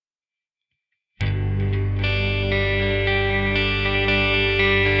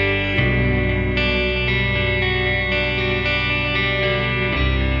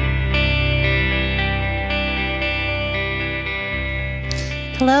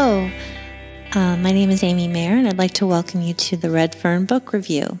Hello, my name is Amy Mayer, and I'd like to welcome you to the Red Fern Book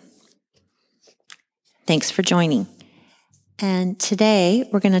Review. Thanks for joining. And today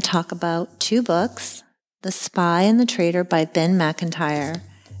we're going to talk about two books, The Spy and the Traitor by Ben Macintyre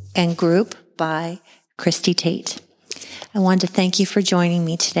and Group by Christy Tate. I wanted to thank you for joining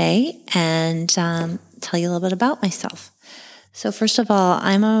me today and tell you a little bit about myself. So first of all,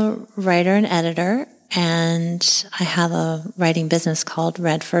 I'm a writer and editor, and I have a writing business called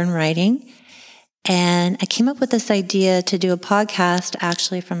Red Fern Writing. And I came up with this idea to do a podcast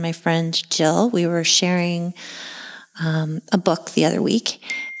actually from my friend Jill. We were sharing a book the other week,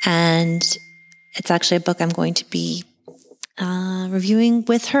 and it's actually a book I'm going to be reviewing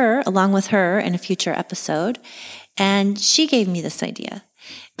with her, along with her in a future episode. And she gave me this idea.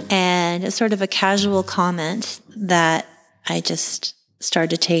 And it's sort of a casual comment that I just started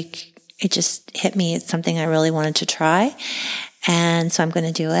to take. It just hit me. It's something I really wanted to try. And so I'm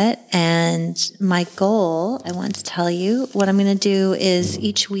going to do it. And my goal, I want to tell you, what I'm going to do is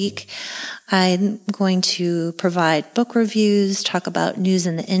each week I'm going to provide book reviews, talk about news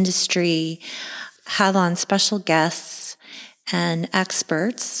in the industry, have on special guests and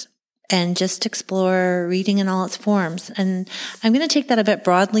experts, and just explore reading in all its forms. And I'm going to take that a bit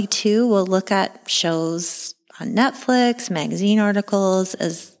broadly too. We'll look at shows on Netflix, magazine articles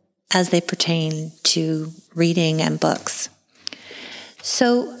as they pertain to reading and books.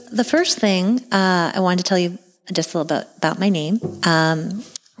 So the first thing I wanted to tell you just a little bit about my name,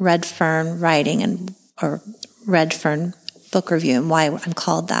 Red Fern Writing or Red Fern Book Review, and why I'm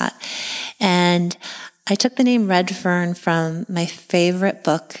called that. And I took the name Red Fern from my favorite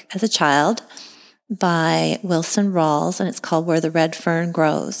book as a child by Wilson Rawls, and it's called Where the Red Fern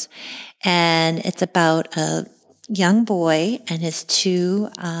Grows. And it's about a young boy and his two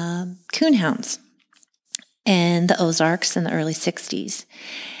coonhounds in the Ozarks in the early 60s.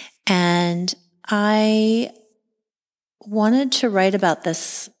 And I wanted to write about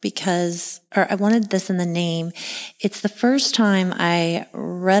this I wanted this in the name. It's the first time I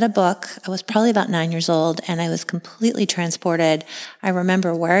read a book. I was probably about 9 years old, and I was completely transported. I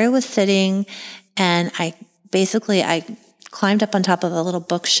remember where I was sitting, and I climbed up on top of a little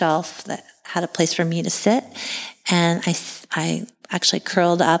bookshelf that had a place for me to sit, and I actually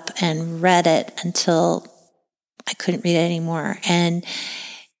curled up and read it until I couldn't read it anymore. And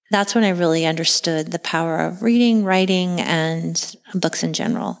that's when I really understood the power of reading, writing, and books in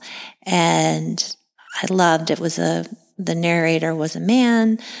general. And I loved it. The narrator was a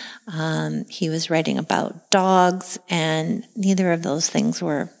man. He was writing about dogs, and neither of those things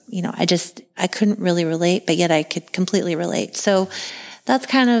were, I couldn't really relate, but yet I could completely relate. So that's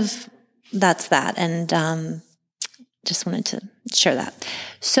that. And just wanted to share that.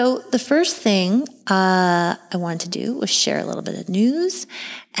 So the first thing I wanted to do was share a little bit of news.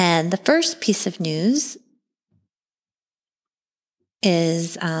 And the first piece of news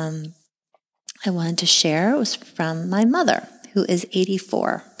is I wanted to share was from my mother, who is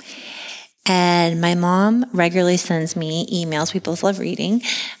 84. And my mom regularly sends me emails. We both love reading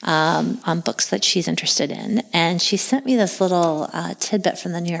on books that she's interested in. And she sent me this little tidbit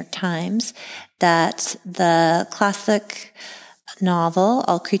from the New York Times that the classic novel,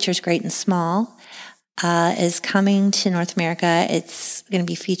 All Creatures Great and Small, is coming to North America. It's going to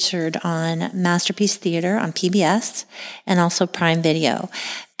be featured on Masterpiece Theater on PBS and also Prime Video.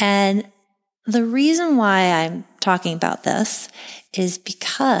 And the reason why I'm talking about this is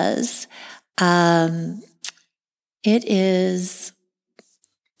because it is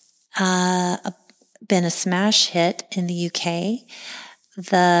been a smash hit in the UK.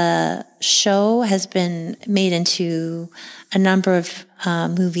 The show has been made into a number of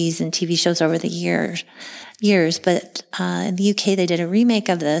movies and TV shows over the years. But in the UK, they did a remake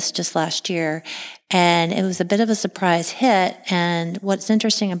of this just last year, and it was a bit of a surprise hit. And what's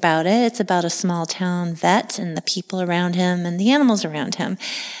interesting about it, it's about a small town vet and the people around him and the animals around him.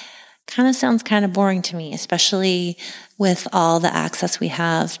 Kind of sounds kind of boring to me, especially with all the access we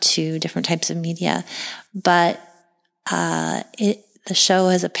have to different types of media. But the show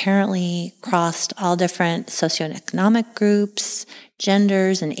has apparently crossed all different socioeconomic groups,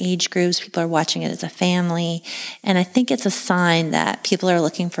 genders, and age groups. People are watching it as a family. And I think it's a sign that people are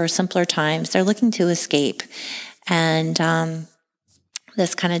looking for simpler times. They're looking to escape. And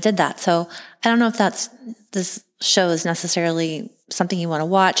this kind of did that. So I don't know if this show is necessarily something you want to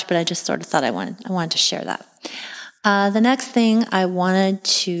watch, but I just sort of thought I wanted to share that. The next thing I wanted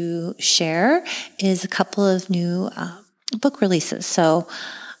to share is a couple of new book releases. So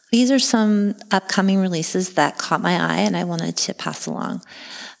these are some upcoming releases that caught my eye and I wanted to pass along.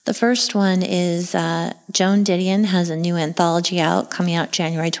 The The first one is Joan Didion has a new anthology coming out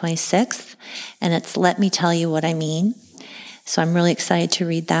January 26th, and it's Let Me Tell You What I Mean. So I'm really excited to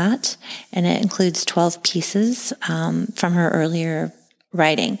read that, and it includes 12 pieces from her earlier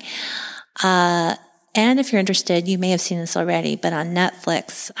writing. And if you're interested, you may have seen this already, but on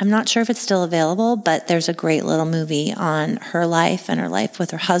Netflix, I'm not sure if it's still available, but there's a great little movie on her life and her life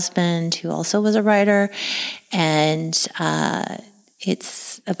with her husband, who also was a writer. And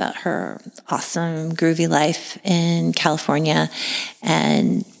it's about her awesome, groovy life in California.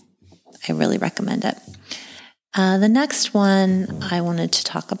 And I really recommend it. The next one I wanted to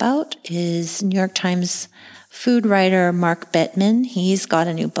talk about is New York Times food writer Mark Bittman. He's got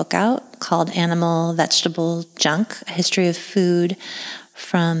a new book out called Animal Vegetable Junk, A History of Food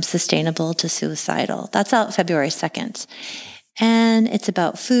from Sustainable to Suicidal. That's out February 2nd. And it's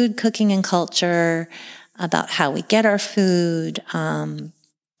about food, cooking, and culture, about how we get our food,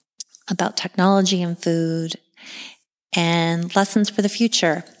 about technology and food, and lessons for the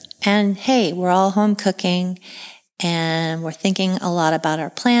future. And hey, we're all home cooking, and we're thinking a lot about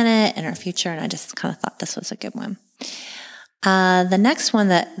our planet and our future, and I just kind of thought this was a good one. The next one,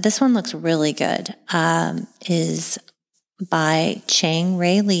 this one looks really good, is by Chang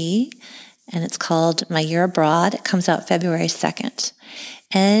Ray Lee, and it's called My Year Abroad. It comes out February 2nd.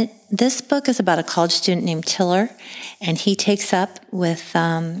 And this book is about a college student named Tiller, and he takes up with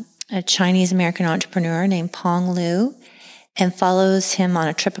a Chinese-American entrepreneur named Pong Lu and follows him on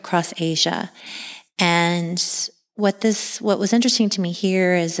a trip across Asia. And what was interesting to me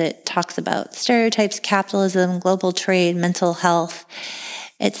here is it talks about stereotypes, capitalism, global trade, mental health.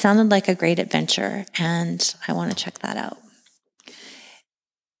 It sounded like a great adventure, and I want to check that out.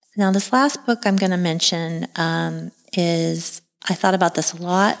 Now, this last book I'm going to mention is, I thought about this a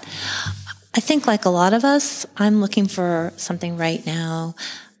lot. I think like a lot of us, I'm looking for something right now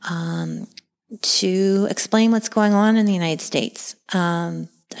to explain what's going on in the United States. I'm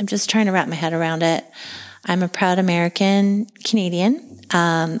just trying to wrap my head around it. I'm a proud American Canadian.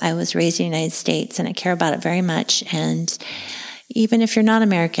 I was raised in the United States, and I care about it very much. And even if you're not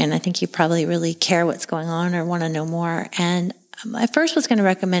American, I think you probably really care what's going on or want to know more. And I first was going to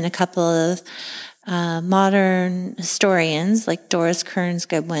recommend a couple of modern historians like Doris Kearns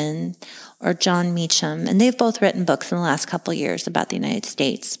Goodwin or John Meacham, and they've both written books in the last couple of years about the United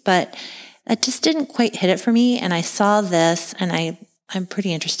States. But it just didn't quite hit it for me, and I saw this, and I'm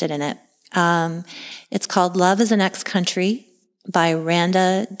pretty interested in it. It's called Love is the Next Country by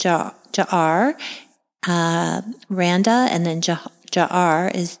Randa Jarrar. Randa, and then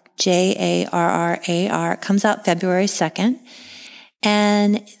Jarrar is Jarrar. It comes out February 2nd.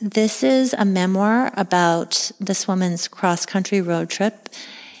 And this is a memoir about this woman's cross-country road trip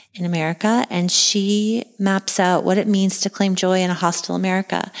in America, and she maps out what it means to claim joy in a hostile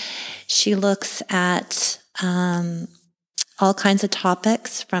America. She looks at all kinds of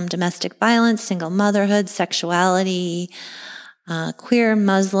topics from domestic violence, single motherhood, sexuality, queer,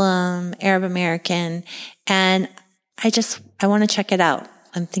 Muslim, Arab American, and I want to check it out.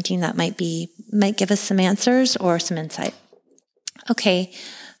 I'm thinking that might give us some answers or some insight. Okay,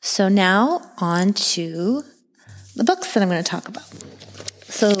 so now on to the books that I'm going to talk about.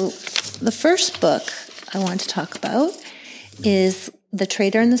 So the first book I want to talk about is The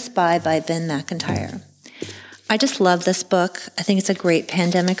Traitor and the Spy by Ben Macintyre. I just love this book. I think it's a great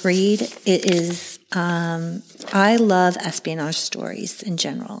pandemic read. It is, I love espionage stories in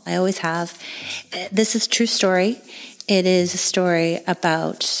general. I always have. This is a true story. It is a story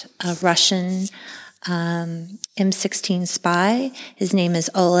about a Russian M16 spy. His name is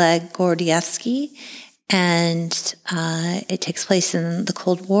Oleg Gordievsky, and it takes place in the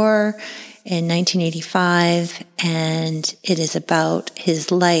Cold War in 1985, and it is about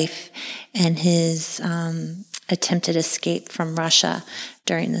his life and his attempted escape from Russia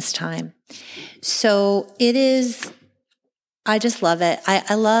during this time. So it is, I just love it.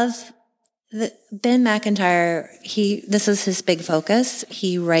 I love Ben Macintyre. This is his big focus.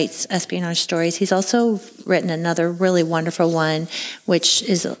 He writes espionage stories. He's also written another really wonderful one, which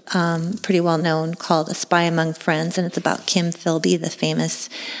is pretty well known, called A Spy Among Friends, and it's about Kim Philby, the famous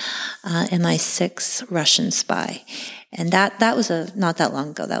MI6 Russian spy. And that was not that long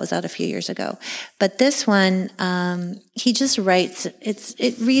ago. That was out a few years ago. But this one, he just writes.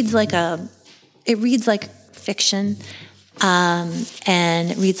 It reads like fiction.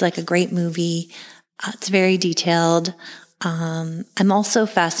 And it reads like a great movie. It's very detailed. I'm also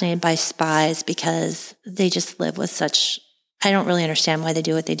fascinated by spies because they just live with such, I don't really understand why they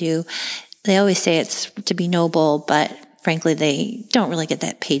do what they do. They always say it's to be noble, but frankly, they don't really get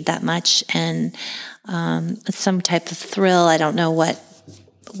that paid that much. And it's some type of thrill. I don't know what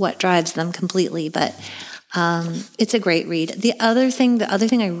what drives them completely, but it's a great read. The other thing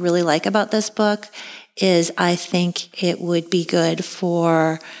I really like about this book is I think it would be good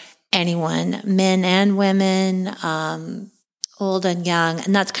for anyone, men and women, old and young,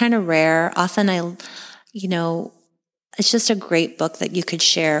 and that's kind of rare. Often it's just a great book that you could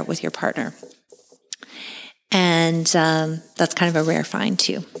share with your partner. And that's kind of a rare find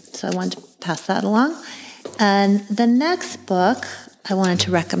too. So I wanted to pass that along. And the next book I wanted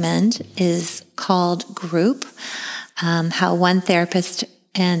to recommend is called Group, How One Therapist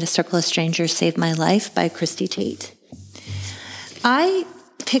and a Circle of Strangers Saved My Life by Christy Tate. I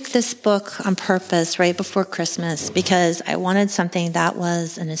picked this book on purpose right before Christmas because I wanted something that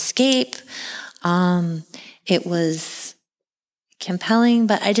was an escape. It was compelling,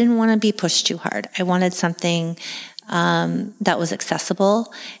 but I didn't want to be pushed too hard. I wanted something that was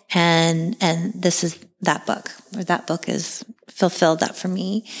accessible, and this is that book, or that book is fulfilled that for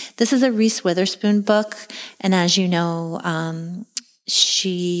me. This is a Reese Witherspoon book, and as you know,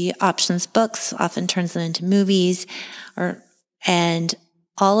 she options books, often turns them into movies, and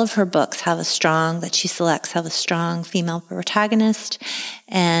all of her books have a strong female protagonist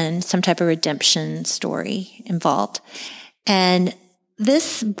and some type of redemption story involved. And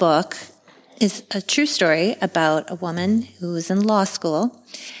this book is a true story about a woman who was in law school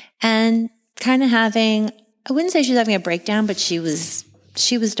and kind of I wouldn't say she's having a breakdown, but she was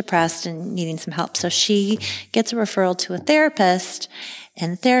depressed and needing some help. So she gets a referral to a therapist,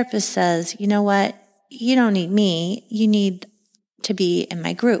 and the therapist says, you know what? You don't need me. You need to be in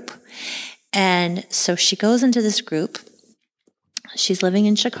my group. And so she goes into this group. She's living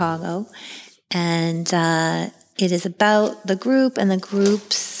in Chicago, and it is about the group and the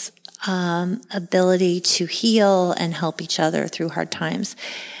group's ability to heal and help each other through hard times.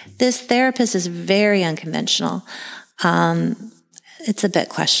 This therapist is very unconventional. It's a bit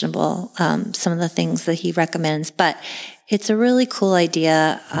questionable, some of the things that he recommends, but it's a really cool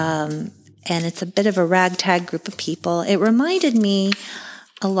idea, and it's a bit of a ragtag group of people. It reminded me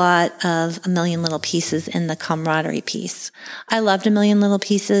a lot of A Million Little Pieces in the camaraderie piece. I loved A Million Little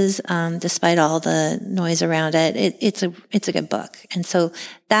Pieces, despite all the noise around it. It's a good book. And so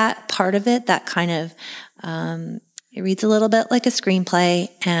that part of it, that kind of, it reads a little bit like a screenplay,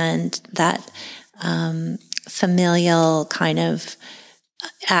 and that familial kind of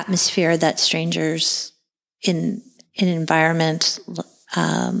atmosphere that strangers in an environment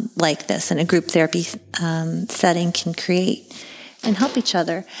like this, in a group therapy setting, can create and help each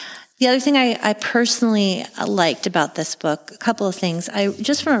other. The other thing I personally liked about this book, a couple of things.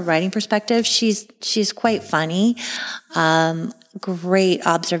 Just from a writing perspective, she's quite funny, great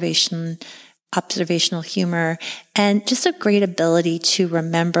observational humor, and just a great ability to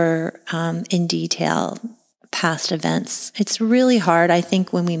remember in detail past events. It's really hard, I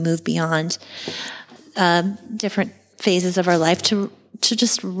think, when we move beyond different phases of our life to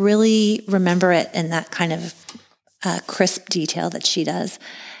just really remember it in that kind of crisp detail that she does.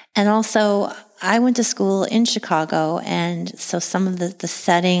 And also, I went to school in Chicago, and so some of the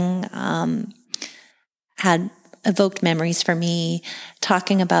setting had evoked memories for me,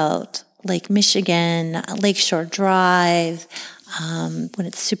 talking about Lake Michigan, Lakeshore Drive, when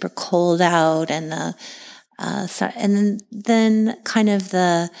it's super cold out, and and then kind of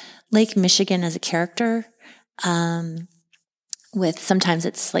the Lake Michigan as a character. With sometimes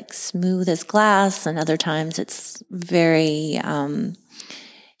it's like smooth as glass, and other times it's very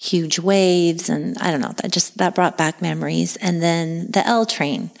huge waves, and I don't know. That brought back memories. And then the L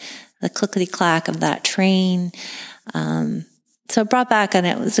train, the clickety clack of that train. So it brought back, and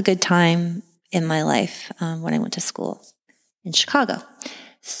it was a good time in my life when I went to school in Chicago.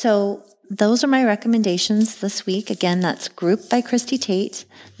 So those are my recommendations this week. Again, that's Group by Christy Tate,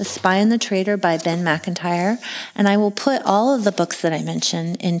 The Spy and the Traitor by Ben Macintyre, and I will put all of the books that I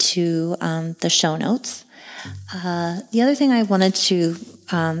mentioned into the show notes. The other thing I wanted to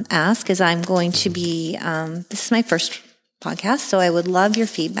ask is I'm going to be, this is my first podcast, so I would love your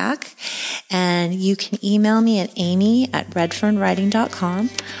feedback, and you can email me at amy@redfernwriting.com,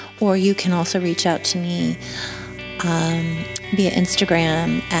 or you can also reach out to me via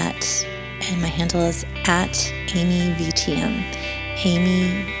Instagram and my handle is @AmyVTM.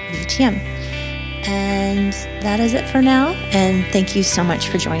 AmyVTM. And that is it for now. And thank you so much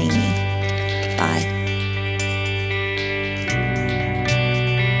for joining me. Bye.